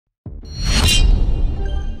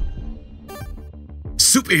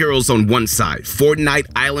Superheroes on one side, Fortnite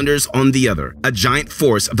Islanders on the other, a giant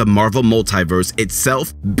force of the Marvel multiverse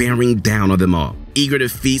itself bearing down on them all, eager to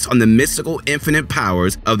feast on the mystical infinite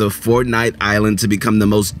powers of the Fortnite Island to become the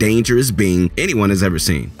most dangerous being anyone has ever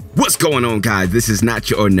seen. What's going on, guys? This is not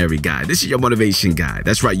your ordinary guy. This is your motivation guy.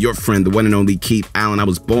 That's right, your friend, the one and only Keith Allen. I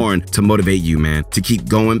was born to motivate you, man, to keep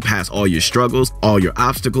going past all your struggles, all your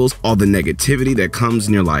obstacles, all the negativity that comes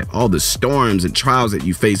in your life, all the storms and trials that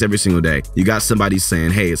you face every single day. You got somebody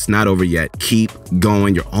saying, hey, it's not over yet. Keep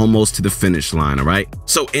going. You're almost to the finish line, all right?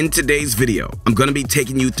 So in today's video, I'm going to be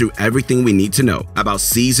taking you through everything we need to know about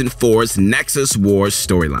Season 4's Nexus Wars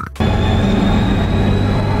storyline.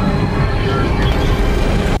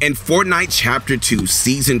 In Fortnite Chapter 2,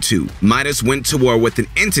 Season 2, Midas went to war with an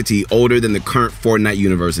entity older than the current Fortnite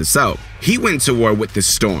universe itself. He went to war with the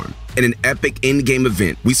Storm. In an epic in-game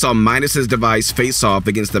event, we saw Midas's device face off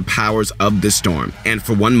against the powers of the Storm, and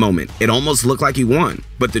for one moment, it almost looked like he won.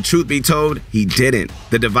 But the truth be told, he didn't.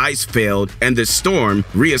 The device failed, and the Storm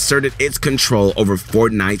reasserted its control over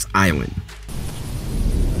Fortnite's island.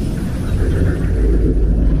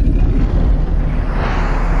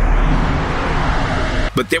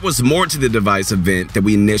 But there was more to the device event than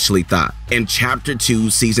we initially thought. In Chapter 2,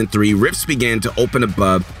 Season 3, rifts began to open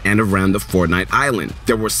above and around the Fortnite island.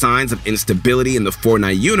 There were signs of instability in the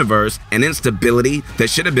Fortnite universe, an instability that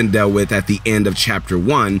should have been dealt with at the end of Chapter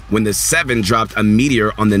 1 when the Seven dropped a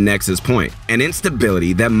meteor on the Nexus point. An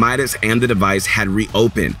instability that Midas and the device had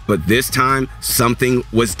reopened, but this time, something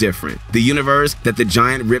was different. The universe that the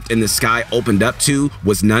giant rift in the sky opened up to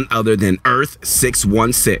was none other than Earth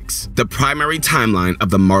 616, the primary timeline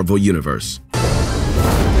of the Marvel Universe.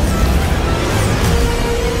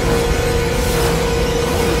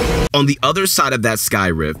 On the other side of that sky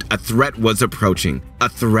rift, a threat was approaching, a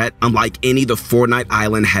threat unlike any the Fortnite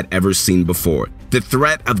Island had ever seen before. The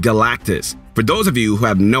threat of Galactus. For those of you who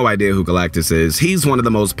have no idea who Galactus is, he's one of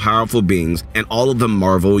the most powerful beings in all of the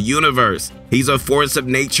Marvel Universe. He's a force of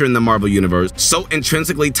nature in the Marvel Universe, so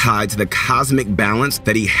intrinsically tied to the cosmic balance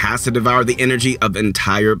that he has to devour the energy of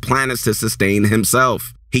entire planets to sustain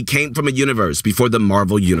himself. He came from a universe before the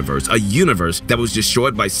Marvel Universe, a universe that was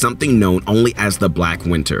destroyed by something known only as the Black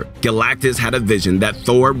Winter. Galactus had a vision that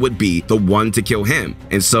Thor would be the one to kill him,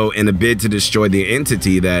 and so in a bid to destroy the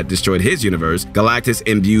entity that destroyed his universe, Galactus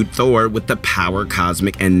imbued Thor with the power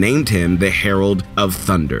cosmic and named him the Herald of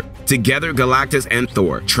Thunder. Together, Galactus and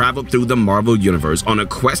Thor traveled through the Marvel Universe on a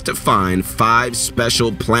quest to find 5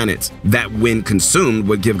 special planets that, when consumed,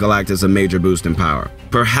 would give Galactus a major boost in power.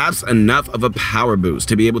 Perhaps enough of a power boost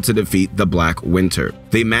to be able to defeat the Black Winter.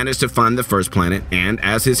 They managed to find the first planet, and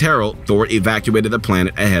as his herald, Thor evacuated the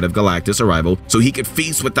planet ahead of Galactus' arrival so he could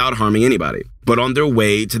feast without harming anybody. But on their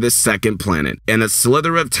way to the second planet, in a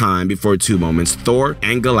slither of time before 2 moments, Thor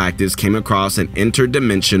and Galactus came across an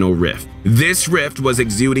interdimensional rift. This rift was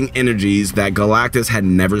exuding energies that Galactus had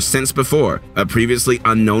never sensed before, a previously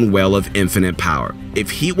unknown well of infinite power.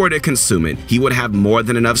 If he were to consume it, he would have more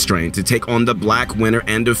than enough strength to take on the Black Winter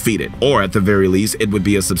and defeat it, or at the very least, it would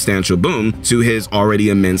be a substantial boon to his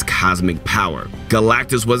already immense cosmic power.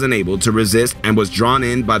 Galactus was unable to resist and was drawn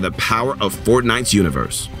in by the power of Fortnite's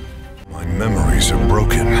universe. My memories are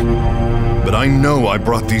broken, but I know I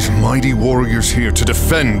brought these mighty warriors here to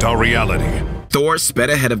defend our reality. Thor sped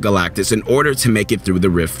ahead of Galactus in order to make it through the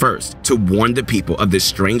rift first, to warn the people of this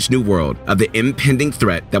strange new world of the impending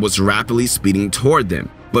threat that was rapidly speeding toward them.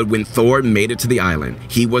 But when Thor made it to the island,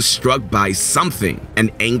 he was struck by something,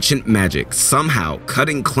 an ancient magic, somehow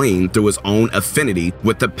cutting clean through his own affinity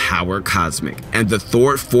with the power cosmic, and the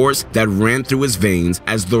Thor force that ran through his veins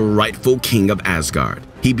as the rightful king of Asgard.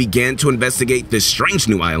 He began to investigate this strange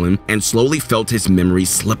new island and slowly felt his memory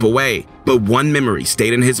slip away. But one memory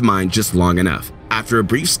stayed in his mind just long enough. After a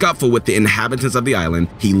brief scuffle with the inhabitants of the island,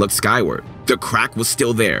 he looked skyward. The crack was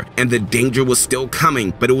still there, and the danger was still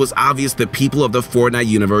coming, but it was obvious the people of the Fortnite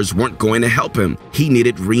universe weren't going to help him. He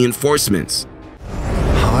needed reinforcements.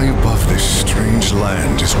 High above this strange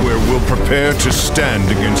land is where we'll prepare to stand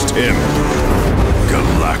against him.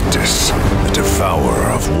 Galactus, the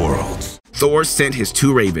devourer of worlds. Thor sent his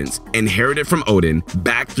 2 ravens, inherited from Odin,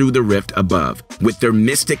 back through the rift above. With their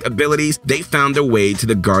mystic abilities, they found their way to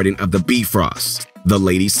the Garden of the Bifrost, the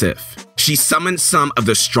Lady Sif. She summoned some of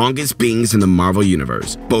the strongest beings in the Marvel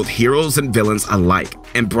Universe, both heroes and villains alike,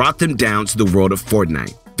 and brought them down to the world of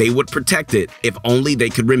Fortnite. They would protect it if only they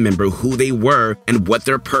could remember who they were and what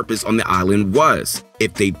their purpose on the island was.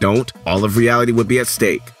 If they don't, all of reality would be at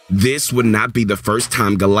stake. This would not be the first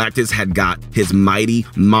time Galactus had got his mighty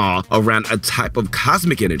maw around a type of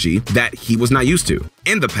cosmic energy that he was not used to.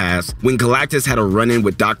 In the past, when Galactus had a run-in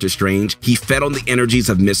with Doctor Strange, he fed on the energies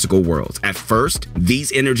of mystical worlds. At first,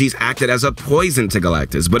 these energies acted as a poison to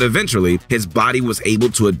Galactus, but eventually, his body was able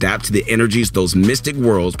to adapt to the energies those mystic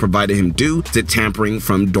worlds provided him due to tampering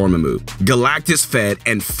from Dormammu. Galactus fed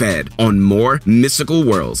and fed on more mystical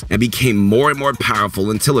worlds and became more and more powerful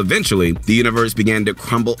until eventually, the universe began to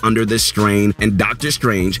crumble under this strain and Doctor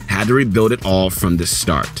Strange had to rebuild it all from the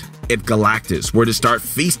start. If Galactus were to start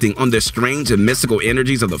feasting on the strange and mystical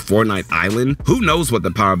energies of the Fortnite island, who knows what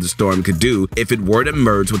the power of the storm could do if it were to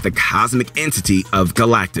merge with the cosmic entity of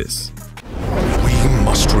Galactus. We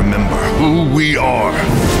must remember who we are.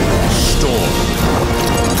 Storm,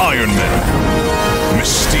 Iron Man,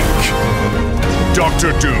 Mystique,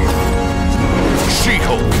 Doctor Doom,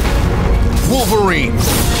 She-Hulk, Wolverine,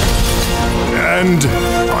 and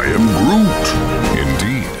I am Groot,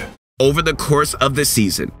 indeed. Over the course of the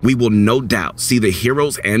season, we will no doubt see the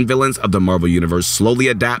heroes and villains of the Marvel Universe slowly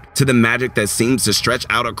adapt to the magic that seems to stretch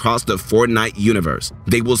out across the Fortnite universe.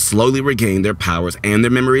 They will slowly regain their powers and their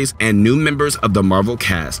memories, and new members of the Marvel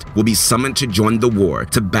cast will be summoned to join the war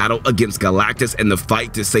to battle against Galactus in the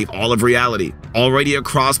fight to save all of reality. Already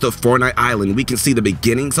across the Fortnite island, we can see the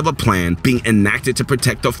beginnings of a plan being enacted to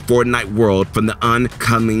protect the Fortnite world from the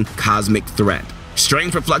oncoming cosmic threat.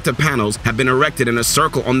 Strange reflective panels have been erected in a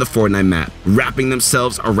circle on the Fortnite map, wrapping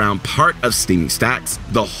themselves around part of Steamy Stacks,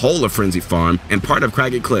 the whole of Frenzy Farm, and part of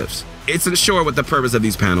Cragged Cliffs. It's unsure what the purpose of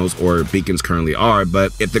these panels or beacons currently are,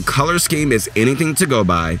 but if the color scheme is anything to go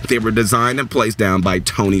by, they were designed and placed down by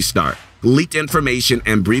Tony Stark. Leaked information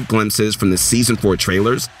and brief glimpses from the Season 4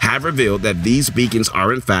 trailers have revealed that these beacons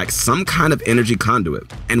are in fact some kind of energy conduit,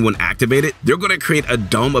 and when activated, they're going to create a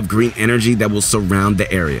dome of green energy that will surround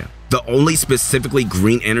the area. The only specifically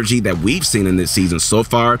green energy that we've seen in this season so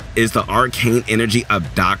far is the arcane energy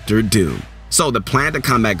of Doctor Doom. So the plan to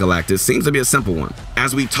combat Galactus seems to be a simple one.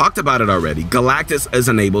 As we've talked about it already, Galactus is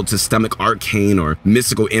unable to stomach arcane or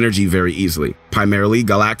mystical energy very easily. Primarily,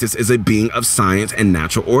 Galactus is a being of science and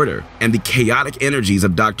natural order, and the chaotic energies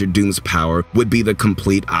of Doctor Doom's power would be the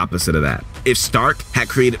complete opposite of that. If Stark had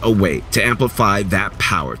created a way to amplify that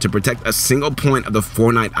power to protect a single point of the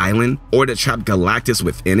Fortnite island or to trap Galactus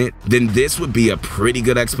within it, then this would be a pretty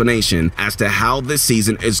good explanation as to how this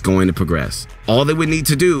season is going to progress. All they would need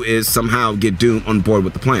to do is somehow get Doom on board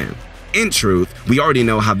with the plan. In truth, we already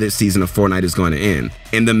know how this season of Fortnite is going to end.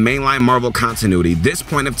 In the mainline Marvel continuity, this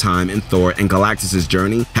point of time in Thor and Galactus'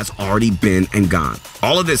 journey has already been and gone.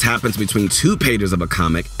 All of this happens between 2 pages of a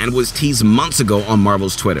comic and was teased months ago on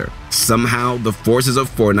Marvel's Twitter. Somehow, the forces of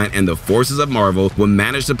Fortnite and the forces of Marvel will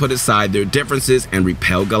manage to put aside their differences and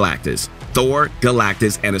repel Galactus. Thor,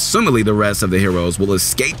 Galactus, and assumedly the rest of the heroes will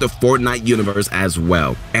escape the Fortnite universe as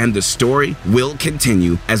well, and the story will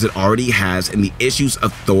continue as it already has in the issues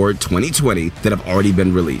of Thor 2020 that have already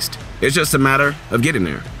been released. It's just a matter of getting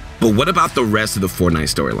there. But what about the rest of the Fortnite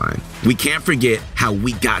storyline? We can't forget how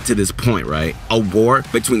we got to this point, right? A war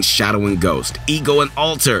between Shadow and Ghost, Ego and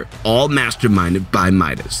Alter, all masterminded by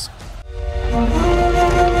Midas.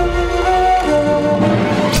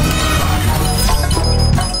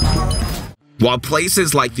 While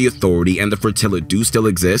places like the Authority and the Flotilla do still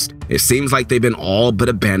exist, it seems like they've been all but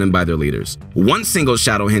abandoned by their leaders. One single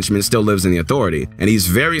Shadow henchman still lives in the Authority, and he's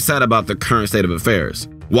very sad about the current state of affairs.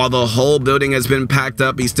 While the whole building has been packed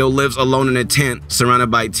up, he still lives alone in a tent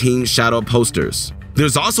surrounded by Team Shadow posters.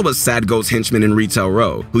 There's also a sad ghost henchman in Retail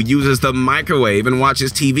Row who uses the microwave and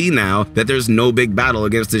watches TV now that there's no big battle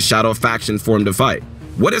against the Shadow faction for him to fight.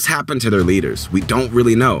 What has happened to their leaders? We don't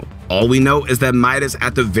really know. All we know is that Midas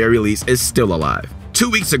at the very least is still alive. 2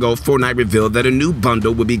 weeks ago, Fortnite revealed that a new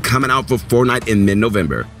bundle would be coming out for Fortnite in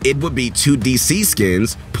mid-November. It would be 2 DC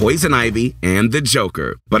skins, Poison Ivy and the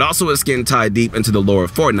Joker, but also a skin tied deep into the lore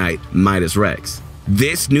of Fortnite, Midas Rex.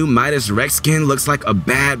 This new Midas Rex skin looks like a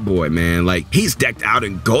bad boy, man. Like, he's decked out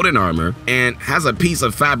in golden armor and has a piece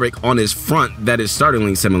of fabric on his front that is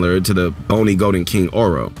startlingly similar to the bony Golden King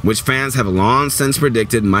Oro, which fans have long since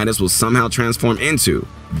predicted Midas will somehow transform into.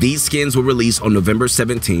 These skins will release on November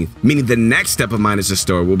 17th, meaning the next step of Midas'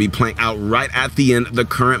 story will be playing out right at the end of the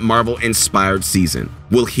current Marvel-inspired season.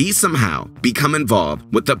 Will he somehow become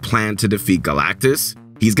involved with the plan to defeat Galactus?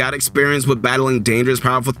 He's got experience with battling dangerous,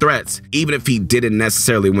 powerful threats, even if he didn't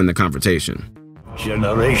necessarily win the confrontation.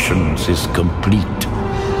 Generations is complete.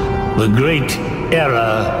 The great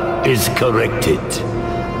error is corrected.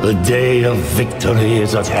 The day of victory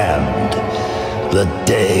is at hand. The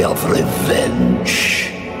day of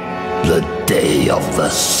revenge. The day of the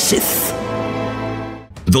Sith.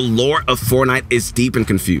 The lore of Fortnite is deep and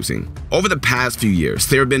confusing. Over the past few years,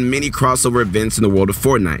 there have been many crossover events in the world of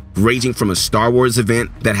Fortnite, ranging from a Star Wars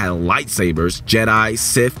event that had lightsabers, Jedi,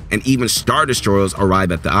 Sith, and even Star Destroyers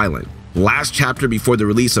arrive at the island. Last chapter before the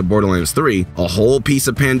release of Borderlands 3, a whole piece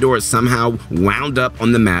of Pandora somehow wound up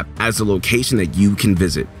on the map as a location that you can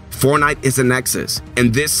visit. Fortnite is a nexus,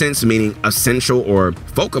 in this sense meaning a central or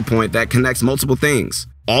focal point that connects multiple things.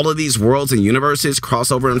 All of these worlds and universes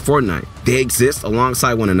cross over in Fortnite. They exist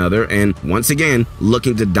alongside one another, and once again,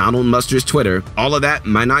 looking to Donald Mustard's Twitter, all of that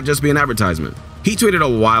might not just be an advertisement. He tweeted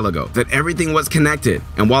a while ago that everything was connected,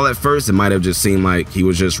 and while at first it might have just seemed like he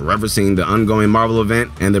was just referencing the ongoing Marvel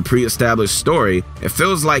event and the pre-established story, it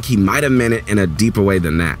feels like he might have meant it in a deeper way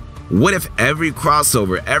than that. What if every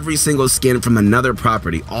crossover, every single skin from another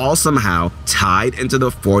property all somehow tied into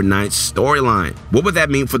the Fortnite storyline? What would that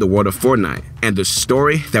mean for the world of Fortnite and the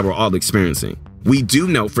story that we're all experiencing? We do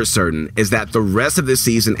know for certain is that the rest of this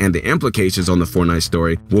season and the implications on the Fortnite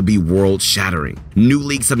story will be world-shattering. New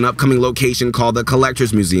leaks of an upcoming location called the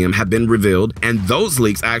Collector's Museum have been revealed, and those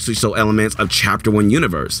leaks actually show elements of Chapter 1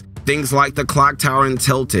 universe. Things like the clock tower in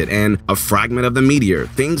Tilted and a fragment of the meteor,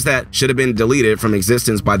 things that should have been deleted from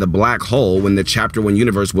existence by the black hole when the Chapter 1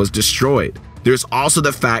 universe was destroyed. There's also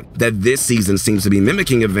the fact that this season seems to be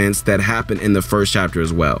mimicking events that happened in the first chapter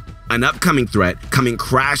as well. An upcoming threat coming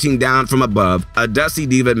crashing down from above, a dusty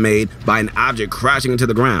diva made by an object crashing into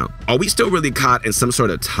the ground. Are we still really caught in some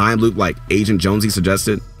sort of time loop like Agent Jonesy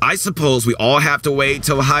suggested? I suppose we all have to wait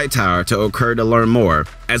till Hightower to occur to learn more,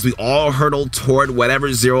 as we all hurtle toward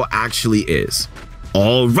whatever Zero actually is.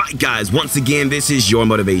 Alright guys, once again, this is Your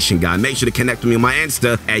Motivation Guy. Make sure to connect with me on my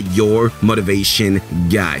Insta at Your Motivation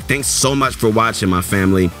Guy. Thanks so much for watching, my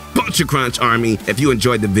family. Bunch of Crunch Army. If you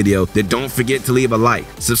enjoyed the video, then don't forget to leave a like,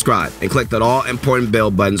 subscribe, and click that all important bell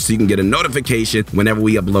button so you can get a notification whenever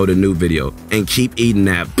we upload a new video. And keep eating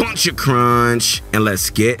that bunch of crunch, and let's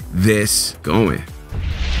get this going.